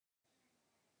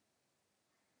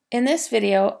In this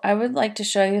video, I would like to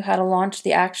show you how to launch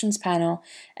the Actions panel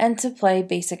and to play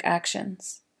basic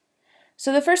actions.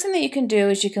 So the first thing that you can do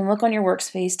is you can look on your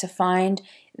workspace to find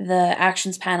the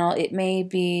Actions panel. It may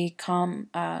be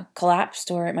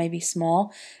collapsed or it might be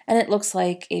small, and it looks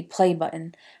like a play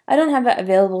button. I don't have that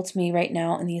available to me right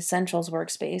now in the Essentials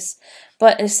workspace,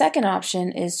 but a second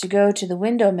option is to go to the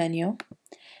Window menu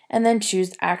and then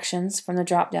choose Actions from the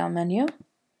drop-down menu,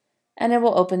 and it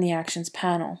will open the Actions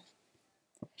panel.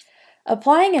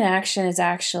 Applying an action is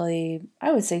actually,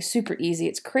 I would say, super easy.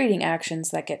 It's creating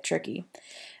actions that get tricky.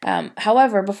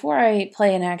 However, before I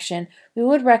play an action, we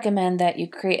would recommend that you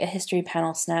create a history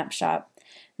panel snapshot.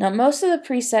 Now, most of the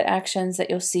preset actions that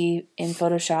you'll see in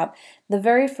Photoshop, the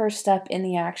very first step in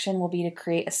the action will be to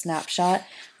create a snapshot,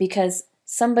 because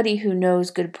somebody who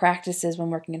knows good practices when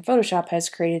working in Photoshop has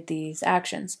created these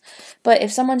actions. But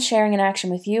if someone's sharing an action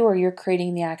with you or you're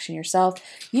creating the action yourself,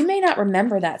 you may not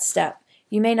remember that step.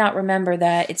 You may not remember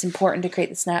that it's important to create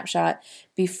the snapshot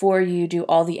before you do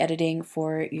all the editing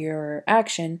for your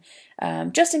action,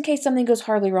 just in case something goes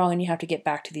horribly wrong and you have to get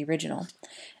back to the original.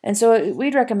 And so what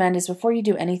we'd recommend is before you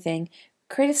do anything,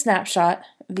 create a snapshot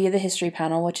via the history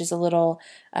panel, which is a little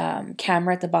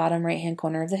camera at the bottom right-hand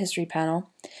corner of the history panel.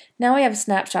 Now we have a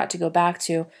snapshot to go back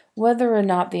to, whether or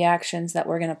not the actions that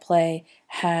we're going to play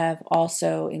have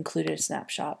also included a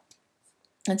snapshot.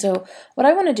 And so what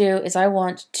I want to do is I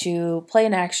want to play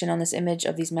an action on this image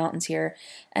of these mountains here,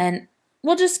 and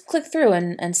we'll just click through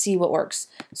and see what works.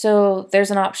 So there's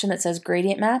an option that says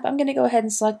gradient map. I'm going to go ahead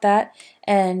and select that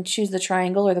and choose the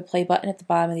triangle or the play button at the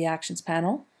bottom of the actions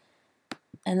panel.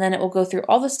 And then it will go through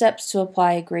all the steps to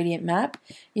apply a gradient map.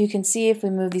 You can see if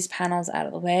we move these panels out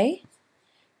of the way,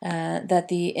 that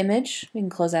the image, we can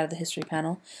close out of the history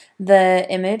panel, the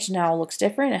image now looks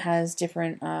different. It has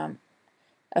different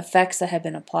effects that have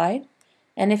been applied.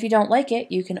 And if you don't like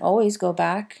it, you can always go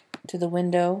back to the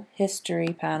Window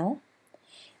History panel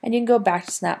and you can go back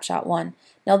to Snapshot 1.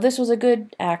 Now this was a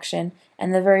good action,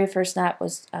 and the very first step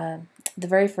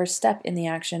in the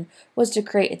action was to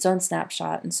create its own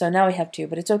snapshot, and so now we have 2,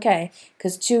 but it's okay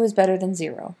because 2 is better than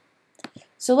 0.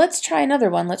 So let's try another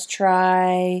one. Let's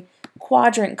try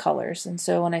quadrant colors, and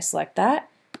so when I select that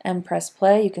and press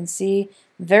play, you can see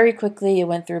very quickly it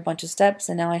went through a bunch of steps,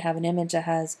 and now I have an image that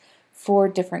has 4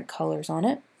 different colors on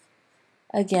it.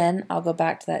 Again, I'll go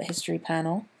back to that history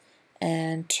panel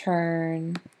and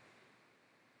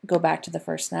go back to the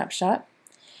first snapshot.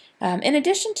 In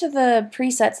addition to the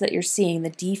presets that you're seeing,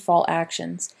 the default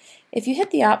actions, if you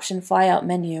hit the option flyout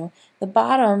menu, the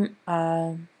bottom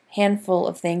handful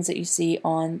of things that you see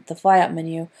on the flyout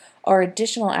menu are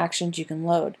additional actions you can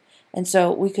load. And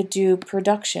so we could do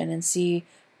production and see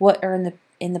what are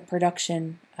in the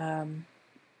production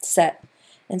set.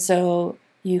 And so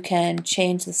you can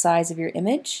change the size of your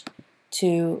image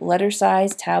to letter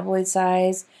size, tabloid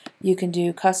size. You can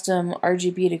do custom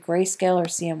RGB to grayscale or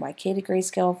CMYK to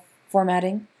grayscale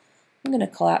formatting. I'm going to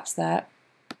collapse that.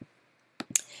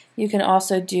 You can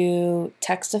also do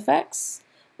text effects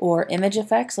or image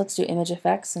effects. Let's do image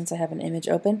effects since I have an image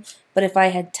open. But if I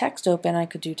had text open, I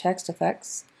could do text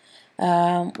effects.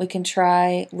 We can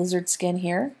try lizard skin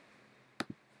here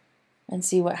and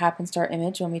see what happens to our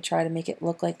image when we try to make it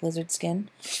look like lizard skin.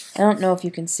 I don't know if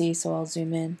you can see, so I'll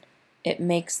zoom in. It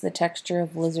makes the texture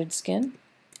of lizard skin.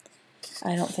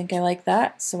 I don't think I like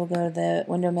that, so we'll go to the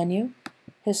Window menu,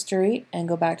 History, and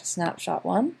go back to Snapshot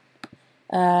 1.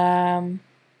 Can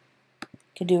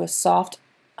do a soft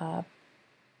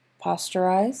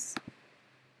posterize.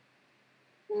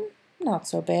 Not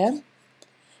so bad.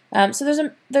 So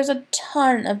there's a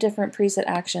ton of different preset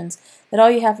actions that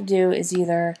all you have to do is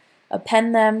either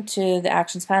append them to the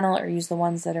Actions panel or use the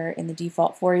ones that are in the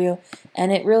default for you.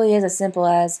 And it really is as simple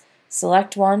as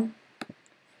select one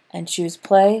and choose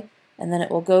play, and then it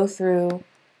will go through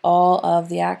all of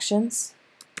the actions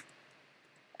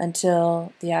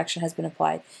until the action has been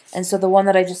applied. And so the one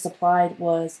that I just applied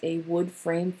was a wood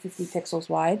frame 50 pixels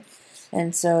wide.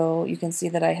 And so you can see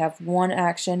that I have one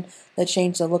action that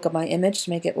changed the look of my image to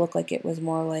make it look like it was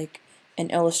more like an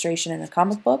illustration in a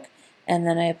comic book. And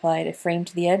then I applied a frame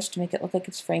to the edge to make it look like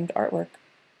it's framed artwork.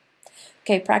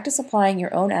 Okay, practice applying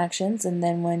your own actions, and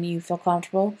then when you feel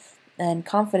comfortable and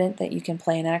confident that you can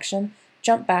play an action,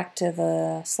 jump back to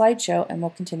the slideshow and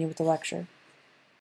we'll continue with the lecture.